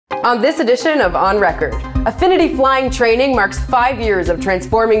On this edition of On Record, Affinity Flying Training marks 5 years of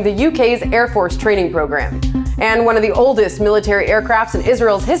transforming the UK's Air Force training program. And one of the oldest military aircrafts in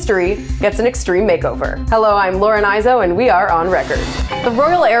Israel's history gets an extreme makeover. Hello, I'm Lauren Izzo, and we are On Record. The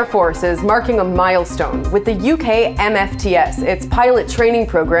Royal Air Force is marking a milestone with the UK MFTS, its pilot training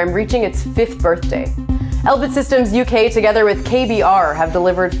program, reaching its 5th birthday. Elbit Systems UK, together with KBR, have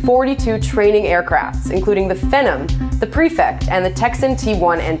delivered 42 training aircrafts, including the Phenom, the Prefect, and the Texan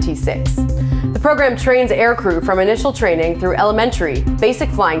T1 and T6. The program trains aircrew from initial training through elementary,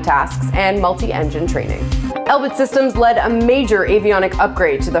 basic flying tasks, and multi-engine training. Elbit Systems led a major avionic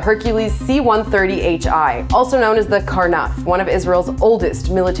upgrade to the Hercules C-130HI, also known as the Karnaf, one of Israel's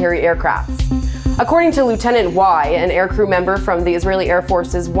oldest military aircrafts. According to Lieutenant Y, an aircrew member from the Israeli Air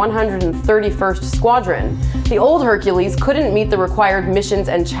Force's 131st Squadron, the old Hercules couldn't meet the required missions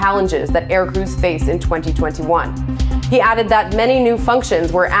and challenges that aircrews face in 2021. He added that many new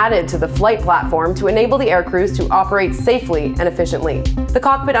functions were added to the flight platform to enable the aircrews to operate safely and efficiently. The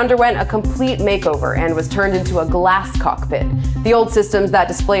cockpit underwent a complete makeover and was turned into a glass cockpit. The old systems that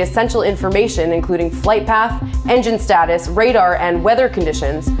display essential information, including flight path, engine status, radar, and weather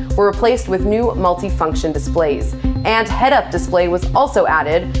conditions, were replaced with new multi-function displays. And head-up display was also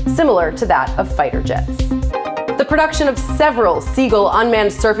added, similar to that of fighter jets. The production of several Seagull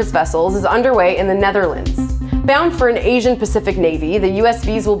unmanned surface vessels is underway in the Netherlands. Bound for an Asian Pacific Navy, the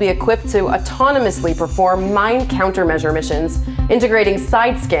USVs will be equipped to autonomously perform mine countermeasure missions, integrating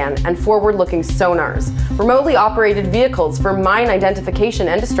side scan and forward-looking sonars, remotely operated vehicles for mine identification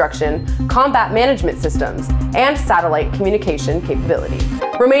and destruction, combat management systems, and satellite communication capability.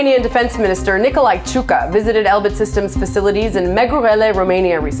 Romanian Defense Minister Nicolae Ciucă visited Elbit Systems facilities in Măgurele,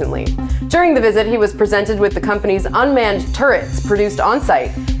 Romania recently. During the visit, he was presented with the company's unmanned turrets produced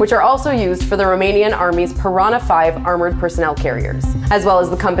on-site, which are also used for the Romanian Army's Piranha 5 armored personnel carriers, as well as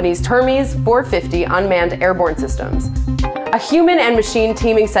the company's Hermes 450 unmanned airborne systems. A human and machine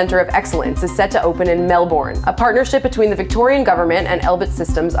teaming center of excellence is set to open in Melbourne, a partnership between the Victorian government and Elbit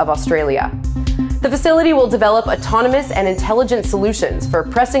Systems of Australia. The facility will develop autonomous and intelligent solutions for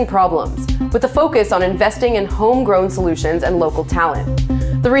pressing problems, with a focus on investing in homegrown solutions and local talent.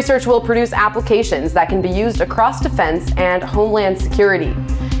 The research will produce applications that can be used across defense and homeland security,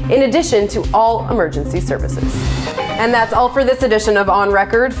 in addition to all emergency services. And that's all for this edition of On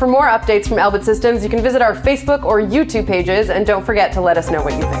Record. For more updates from Elbit Systems, you can visit our Facebook or YouTube pages, and don't forget to let us know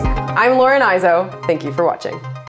what you think. I'm Lauren Izzo. Thank you for watching.